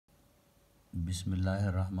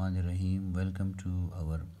बिस्मिल्लाहिर्रहमानिर्रहीम। Welcome to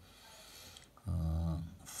our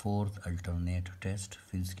fourth alternate test.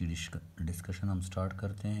 फिल्स की discussion हम स्टार्ट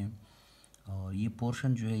करते हैं। और ये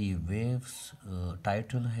पोर्शन जो है ये वेव्स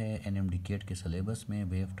टाइटल है एनएमडीकेट के सिलेबस में।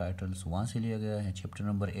 वेव टाइटल्स वहाँ से लिया गया है। चैप्टर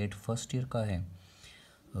नंबर 8 फर्स्ट ईयर का है।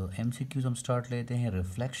 एमसीक्यूज हम स्टार्ट लेते हैं।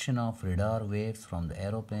 Reflection of radar waves from the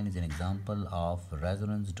aeroplane is an example of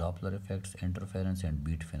resonance, Doppler effects, interference and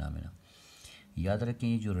beat phenomena. याद रखें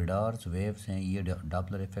ये जो रेडार्स वेव्स हैं ये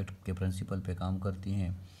डॉपलर इफेक्ट के प्रिंसिपल पे काम करती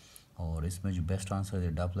हैं। और इसमें जो बेस्ट आंसर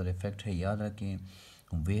है डॉपलर इफेक्ट है। याद रखें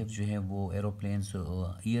वेव जो है वो एरोप्लेन्स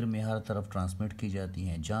ईयर में हर तरफ ट्रांसमिट की जाती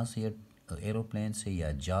हैं। जहाँ से एरोप्लेन से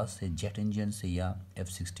या जहाज से, जेट इंजन से या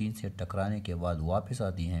F-16 से टकराने के बाद वापस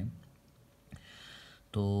आती हैं,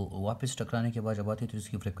 तो वापस टकराने के बाद जब आती है तो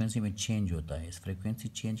इसकी फ्रिक्वेंसी में चेंज होता है। इस फ्रिक्वेंसी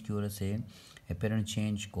चेंज की वजह से अपेरेंट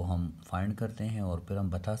चेंज को हम फाइंड करते हैं और फिर हम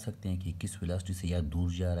बता सकते हैं कि किस वेलोसिटी से या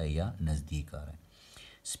दूर जा रहा है या नज़दीक आ रहा है।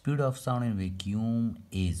 Speed of sound in vacuum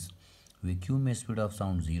is, vacuum में स्पीड ऑफ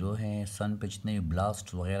साउंड 0 है। सन पे जितने भी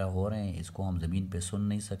ब्लास्ट वगैरह हो रहे हैं इसको हम ज़मीन पे सुन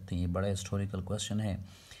नहीं सकते। ये बड़ा हिस्टोरिकल क्वेश्चन है,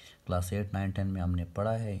 क्लास 8, 9, 10 में हमने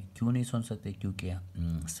पढ़ा है। क्यों नहीं सुन सकते? क्योंकि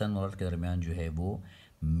सन और अर्थ के दरमियान जो है वो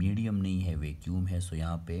मीडियम नहीं है, वैक्यूम है। सो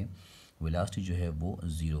यहाँ पे वेलोसिटी जो है वो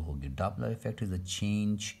 0 होगी। Doppler effect is a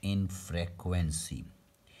change in frequency.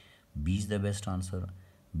 B is the best answer.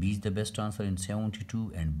 B is the best answer in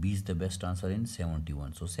 72 and B is the best answer in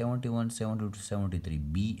 71. So 71, 72, 73.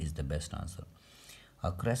 B is the best answer.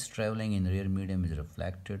 A crest traveling in rear medium is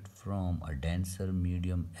reflected from a denser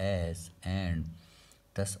medium S and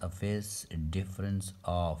thus a phase difference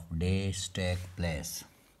of dash take place.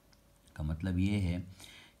 का मतलब ये है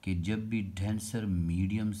कि जब भी denser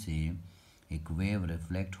medium से एक wave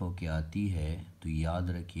reflect होके आती है तो याद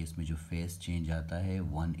रखिए इसमें जो फेस चेंज आता है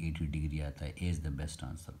 180 डिग्री आता है। A is the best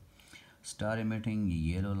answer. Star emitting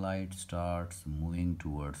yellow light starts moving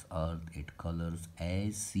towards earth, it colours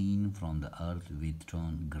as scene from the earth with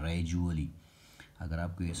turn gradually. अगर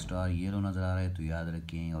आपको ये स्टार येलो नज़र आ रहा है तो याद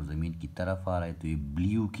रखें, और ज़मीन की तरफ आ रहा है तो ये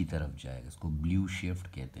ब्लू की तरफ जाएगा। इसको ब्लू शिफ्ट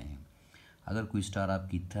कहते हैं। अगर कोई स्टार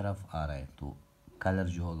आपकी तरफ आ रहा है तो कलर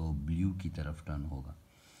जो होगा वो ब्लू की तरफ टर्न होगा।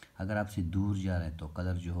 अगर आपसे दूर जा रहा है तो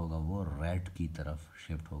कलर जो होगा वो रेड की तरफ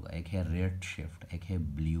शिफ्ट होगा। एक है रेड शिफ्ट, एक है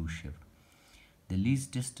blue shift. The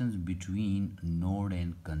least distance between node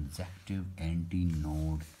and consecutive anti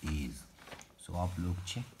node is. सो आप लोग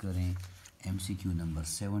चेक करें MCQ नंबर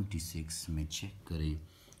 76 में चेक करें।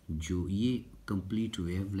 जो ये कंप्लीट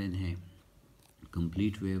वेवलेंथ है,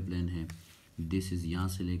 कंप्लीट वेवलेंथ है, दिस इज़ यहाँ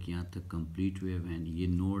से लेके यहाँ तक कंप्लीट वेव है। ये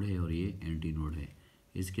नोड है और ये एंटी नोड है।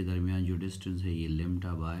 इसके दरमियान जो डिस्टेंस है ये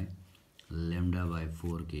लेमडा बाय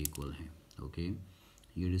 4 के इक्वल है। ओके,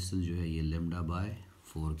 ये डिस्टेंस जो है ये लेमडा बाय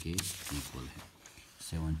 4 के इक्वल है।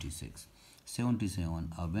 76, 77।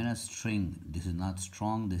 When a string, this is not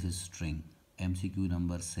strong, this is string. MCQ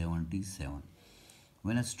number 77।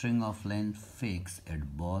 When a string of length fix at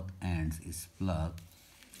both ends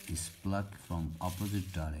is plucked from opposite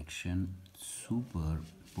direction,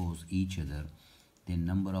 superpose each other, the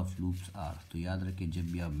number of loops are। तो याद रखें जब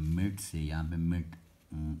भी आप mid से, यहाँ पे mid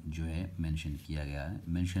जो है मेंशन किया गया है,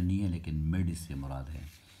 मेंशन नहीं है लेकिन मिड इससे मुराद है।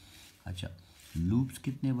 अच्छा, लूप्स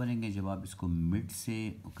कितने बनेंगे? जब आप इसको मिड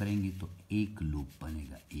से करेंगे तो एक लूप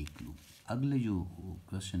बनेगा, एक लूप। अगले जो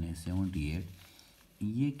क्वेश्चन है 78,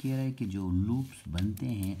 ये कह रहा है कि जो लूप्स बनते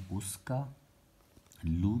हैं उसका,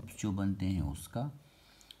 लूप्स जो बनते हैं उसका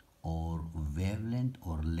और वेवलेंथ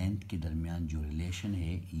और लेंथ के दरमियान जो रिलेशन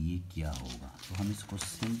है ये क्या होगा। तो हम इसको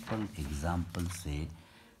सिंपल एग्जांपल से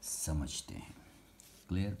समझते हैं।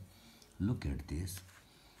 क्लियर? Look at this.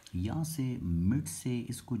 यहाँ से मिड से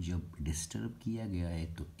इसको जब डिस्टर्ब किया गया है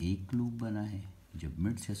तो एक लूप बना है। जब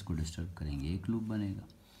मिड से इसको डिस्टर्ब करेंगे एक लूप बनेगा।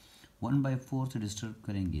 1/4 से डिस्टर्ब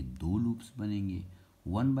करेंगे 2 लूप्स बनेंगे।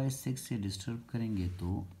 1/6 से डिस्टर्ब करेंगे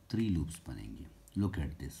तो 3 लूप्स बनेंगे। Look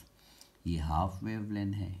at this. ये हाफ वेव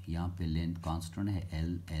लेंथ है, यहाँ पे लेंथ कांस्टेंट है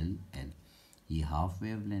L। ये हाफ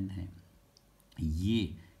वेव लेंथ है।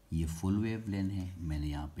 ये फुल वेव लेंथ है। मैंने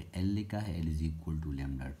यहाँ पे L लिखा है, L इज इक्वल टू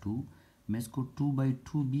λ2। मैं इसको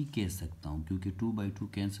 2/2 भी कह सकता हूँ क्योंकि 2/2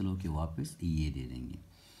 कैंसिल होके वापस ये दे देंगे।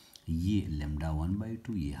 ये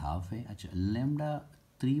λ1/2, ये हाफ है। अच्छा,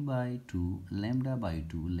 λ3/2,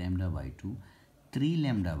 λ/2, 3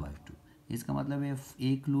 λ/2। इसका मतलब है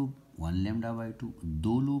एक लूप 1 λ/2,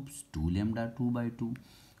 2 लूप्स 2 λ2/2,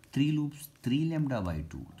 3 लूप्स 3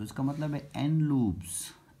 λ/2। तो इसका मतलब है n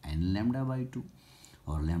लूप्स n λ/2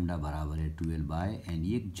 और लैम्डा बराबर है 12/n।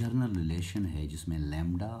 ये एक जर्नल रिलेशन है जिसमें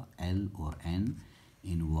लैम्डा, l और n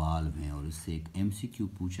इन्वॉल्व हैं और इससे एक MCQ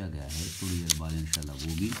पूछा गया है। थोड़ी देर बाद इंशाल्लाह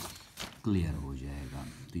वो भी क्लियर हो जाएगा।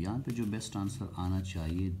 तो यहाँ पे जो बेस्ट आंसर आना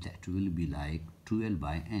चाहिए that will be like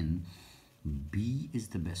 12/n। B is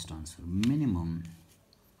the best answer.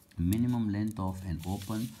 Minimum length of an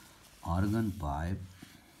open organ pipe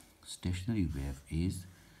stationary wave is,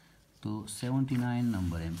 तो 79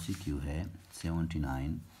 नंबर MCQ है।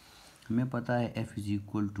 79 हमें पता है F is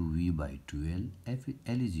equal to V/12,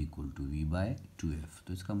 L is equal to V/2F।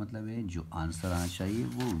 तो इसका मतलब है जो आंसर आना चाहिए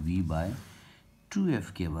वो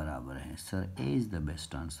V/2F के बराबर है। Sir A is the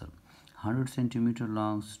best answer. 100 centimetre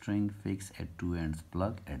long string fix eight two ends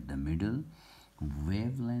plug at the middle,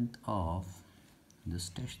 wavelength of the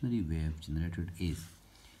stationary wave generated is.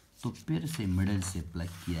 तो फिर से मिडल से प्लग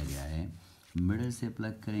किया गया है। मिडल से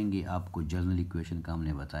प्लग करेंगे, आपको जनरल इक्वेशन का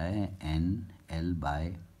हमने बताया है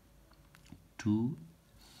NL/2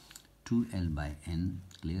 2L/n।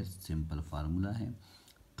 Clear, simple formula है।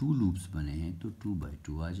 2 लूप्स बने हैं तो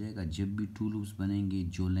 2/2 आ जाएगा। जब भी 2 लूप्स बनेंगे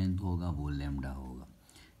जो लेंथ होगा वो लेमडा होगा।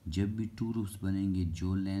 जब भी 2 लूप्स बनेंगे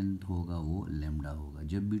जो लेंथ होगा वो लेमडा होगा।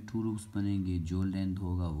 जब भी 2 लूप्स बनेंगे जो लेंथ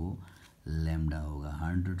होगा वो लेमडा होगा।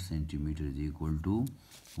 100 centimetre is equal to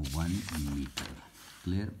 1 metre.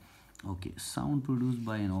 Clear, okay. Sound produced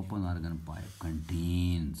by an open organ pipe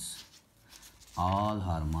contains all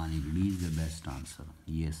harmonic. D is the best answer.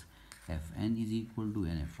 Yes, Fn is equal to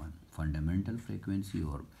NF1। Fundamental frequency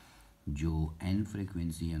और जो n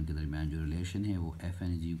frequency है उनके दरमियान जो relation है वो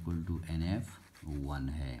Fn is equal to NF1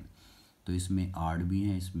 है। तो इसमें आड भी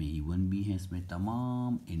है, इसमें इवन भी है, इसमें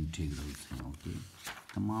तमाम इंटीग्रल्स हैं। ओके,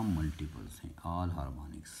 तमाम मल्टीपल्स हैं। All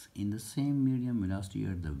harmonics in the same medium velocity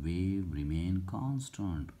at the wave remain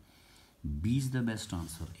constant. B is the best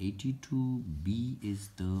answer। 82 B is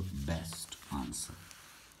the best answer।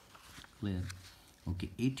 Clear, okay.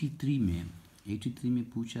 83 में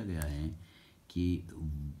पूछा गया है कि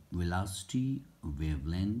वेलोसिटी,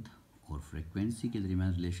 वेवलेंथ और फ्रीक्वेंसी के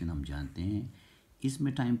दरमियान रिलेशन हम जानते हैं,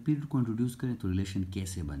 इसमें टाइम पीरियड को इंट्रोड्यूस करें तो रिलेशन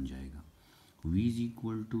कैसे बन जाएगा। V is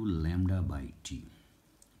equal to λ/t।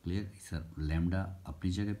 Clear sir, lambda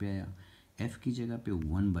अपनी जगह पे आया, F की जगह पे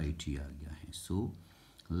 1/t आ गया है। सो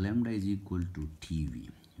lambda is equal to TV।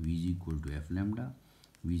 V is equal to F lambda,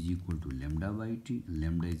 V is equal to λ/t,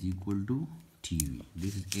 lambda is equal to TV।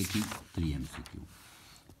 This is 83 MCQ।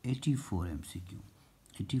 84 MCQ।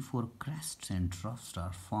 84 crests and troughs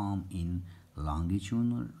are formed in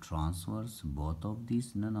longitudinal, transverse, both of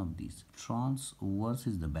these, none of these। Transverse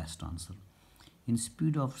is the best answer। In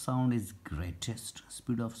speed of sound is greatest।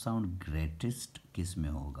 speed of sound greatest किस में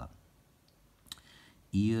होगा?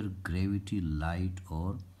 Air, gravity, light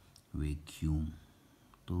और vacuum.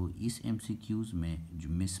 तो इस MCQs में जो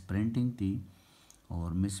miss printing थी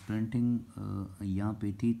और मिस प्रिंटिंग यहाँ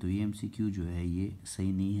पे थी, तो ये MCQ जो है ये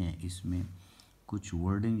सही नहीं है। इसमें कुछ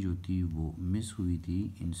वर्डिंग जो थी वो मिस हुई थी।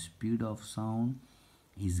 In speed of sound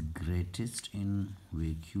is greatest in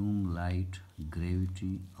vacuum, light,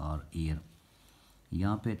 gravity और एयर।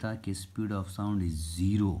 यहाँ पे था कि speed of sound is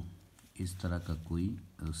zero, इस तरह का कोई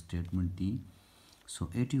स्टेटमेंट थी। So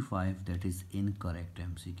 85 that is incorrect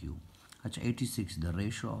MCQ। अच्छा 86 the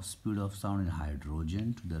ratio of speed of sound in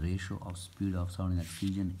hydrogen to the ratio of speed of sound in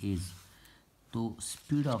oxygen is। तो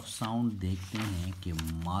speed of sound देखते हैं कि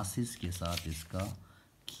masses के साथ इसका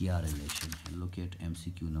क्या रिलेशन है। Look at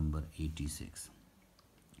MCQ number 86।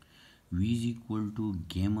 V is equal to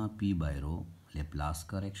gamma p by rho, Laplace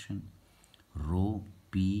correction। rho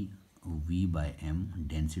p V by m,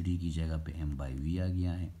 density की जगह पे m by v आ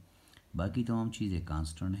गया है। बाकी तमाम चीज़ें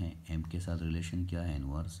कांस्टेंट हैं। m के साथ रिलेशन क्या है?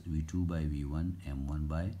 Inverse V2/V1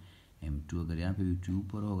 M1/M2। अगर यहाँ पे V2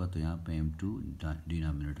 ऊपर होगा तो यहाँ पे M2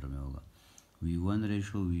 डिनोमिनेटर में होगा। V1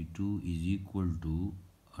 ratio V2 is equal to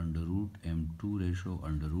 √M2 ratio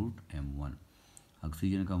 √M1।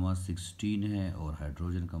 Oxygen का मास 16 है और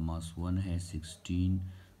हाइड्रोजन का मास 1 है। 16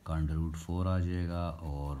 का √4 आ जाएगा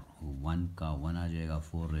और 1 का 1 आ जाएगा,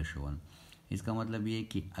 4:1। इसका मतलब ये है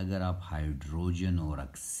कि अगर आप हाइड्रोजन और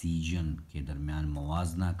ऑक्सीजन के दरमियान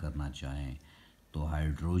मुवाजना करना चाहें तो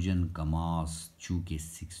हाइड्रोजन का मास चूँकि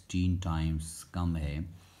 16 टाइम्स कम है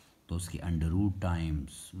तो उसके √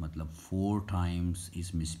 टाइम्स मतलब 4 टाइम्स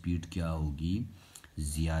इसमें स्पीड क्या होगी?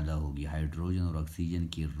 ज़्यादा होगी। हाइड्रोजन और ऑक्सीजन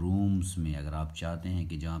के रूम्स में अगर आप चाहते हैं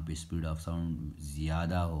कि जहाँ पे स्पीड ऑफ साउंड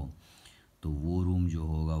ज़्यादा हो तो वो रूम जो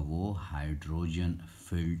होगा वो हाइड्रोजन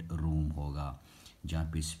फिल्ड रूम होगा, जहाँ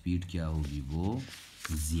पे स्पीड क्या होगी? वो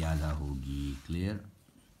ज़्यादा होगी। Clear.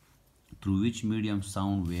 Through which medium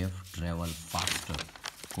sound wave travel faster.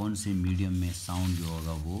 कौन से मीडियम में साउंड जो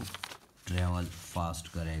होगा वो ट्रेवल फास्ट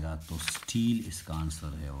करेगा? तो स्टील इसका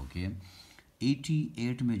आंसर है। ओके।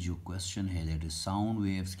 88 में जो क्वेश्चन है that is sound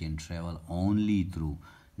waves can travel only through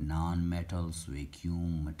non metals,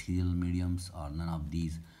 vacuum, material mediums और none of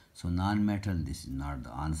these. So non-metal, this is not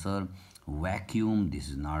the answer. Vacuum, this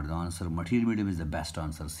is not the answer. Material medium is the best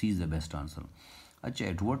answer. C is the best answer. अच्छा,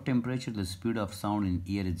 at what temperature the speed of sound in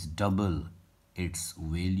air is double its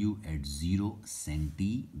value at 0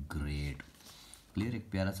 centigrade. Clear. एक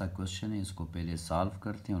प्यारा सा question है, इसको पहले solve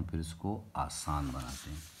करते हैं और फिर इसको आसान बनाते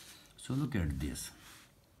हैं. So look at this.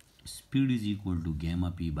 Speed is equal to gamma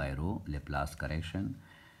P bye row, Laplace correction.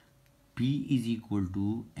 P is equal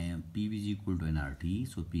to NRT.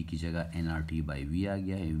 So P की जगह NRT बाई V आ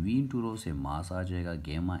गया है. V इंटू रो से मास आ जाएगा,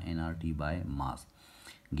 गेमा NRT बाय मास.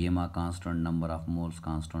 गेमा constant, number of moles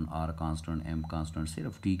constant, R constant, M constant,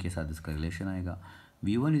 सिर्फ T के साथ इसका रिलेशन आएगा.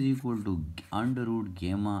 V1 is equal to under root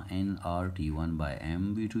गेमा NRT1 bye M.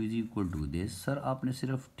 V2 is equal to this. Sir आपने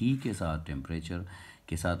सिर्फ T के साथ टेम्परेचर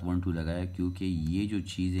के साथ 1 2 लगाया, क्योंकि ये जो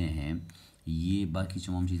चीज़ें हैं ये बाकी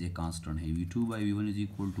तमाम चीज़ें कांस्टेंट है. V2 by V1 is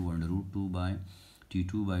equal to under root 2 bye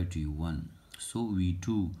T2 by T1. So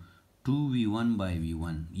V2 2V1 by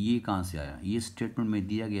V1 ये कहाँ से आया? ये स्टेटमेंट में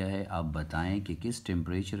दिया गया है. आप बताएं कि किस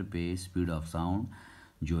टेम्परेचर पे स्पीड ऑफ साउंड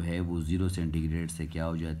जो है वो 0 सेंटीग्रेड से क्या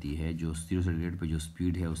हो जाती है, जो 0 सेंटीग्रेड पे जो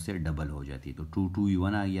स्पीड है उससे डबल हो जाती है. तो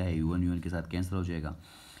 2V1 आ गया है. V1 के साथ कैंसिल हो जाएगा.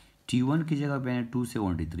 T1 की जगह पे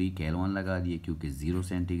 273 केल्विन लगा दिए क्योंकि 0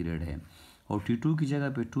 सेंटीग्रेड है, और T2 की जगह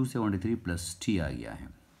पे 273 प्लस T आ गया है.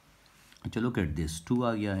 चलो कैट दिस 2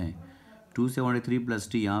 आ गया है. 273 प्लस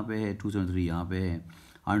T यहाँ पे है, 273 यहाँ पे है.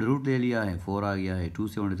 अंडर रूट ले लिया है, 4 आ गया है.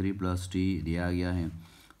 273 प्लस T दिया गया है,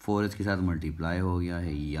 4 इसके साथ मल्टीप्लाई हो गया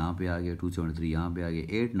है, यहाँ पे आ गया. 273 यहाँ पे आ गया.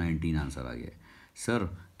 819 आंसर आ गया. सर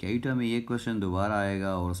क्या में ये क्वेश्चन दोबारा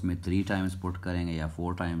आएगा और उसमें 3 टाइम्स पुट करेंगे या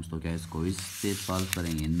 4 टाइम्स, तो क्या इसको इससे सॉल्व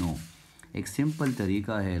करेंगे? नो. एक सिंपल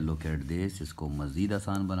तरीका है. Look at this. इसको मज़ीद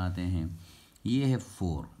आसान बनाते हैं. ये है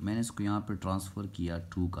 4, मैंने इसको यहाँ पे ट्रांसफ़र किया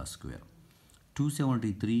 2 का square.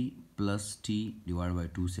 273 plus T divide by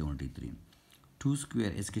 273. 2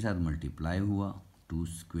 square इसके साथ मल्टीप्लाई हुआ, 2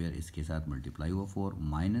 स्क्वायर इसके साथ मल्टीप्लाई हुआ 4,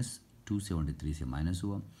 माइनस 273 से माइनस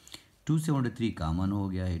हुआ. 273 कामन हो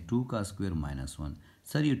गया है. 2 का स्क्वायर -1.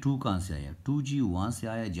 सर ये 2 कहाँ से आया? 2G वहाँ से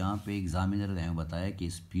आया जहाँ पे एग्जामिनर ने बताया कि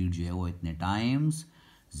स्पीड जो है वो इतने टाइम्स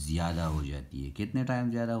ज़्यादा हो जाती है. कितने टाइम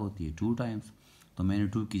ज़्यादा होती है? 2 टाइम्स. तो मैंने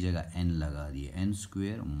 2 की जगह n लगा दिए, n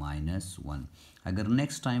स्क्वायर -1. अगर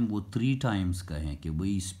नेक्स्ट टाइम वो 3 टाइम्स कहें कि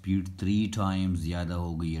भाई स्पीड 3 टाइम्स ज़्यादा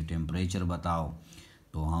हो गई है, टेम्परेचर बताओ,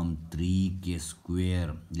 तो हम 3 के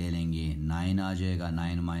स्क्वायर ले लेंगे, 9 आ जाएगा.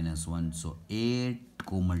 9 -1, सो 8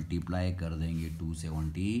 को मल्टीप्लाई कर देंगे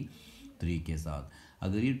 273 के साथ.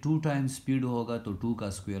 अगर ये 2 टाइम्स स्पीड होगा तो 2 का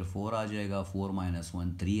स्क्वायर 4 आ जाएगा, 4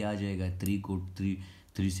 -1 3 आ जाएगा. 3 को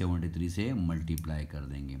 373 से मल्टीप्लाई कर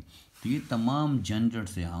देंगे. तो ये तमाम झंझट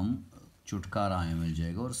से हम छुटकारा हमें मिल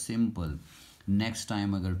जाएगा. और सिंपल नेक्स्ट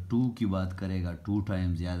टाइम अगर 2 की बात करेगा, 2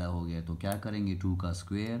 टाइम ज़्यादा हो गया तो क्या करेंगे? 2 का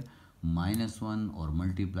स्क्वायर -1 और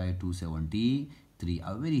multiply 273.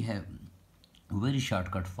 A very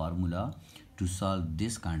shortcut formula to solve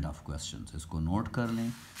this kind of questions. इसको नोट कर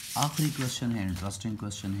लें. आखिरी क्वेश्चन है, इंटरेस्टिंग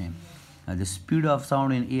क्वेश्चन है. The speed of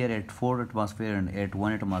sound in air at 4 atmosphere and at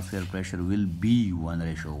 1 atmosphere pressure will be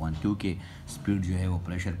 1:1, क्योंकि स्पीड जो है वो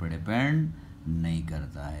प्रेशर पर डिपेंड नहीं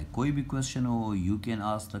करता है. कोई भी क्वेश्चन हो, you can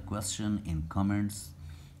ask the question in comments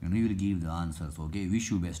and we will give the answers. Okay,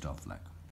 wish you best of luck.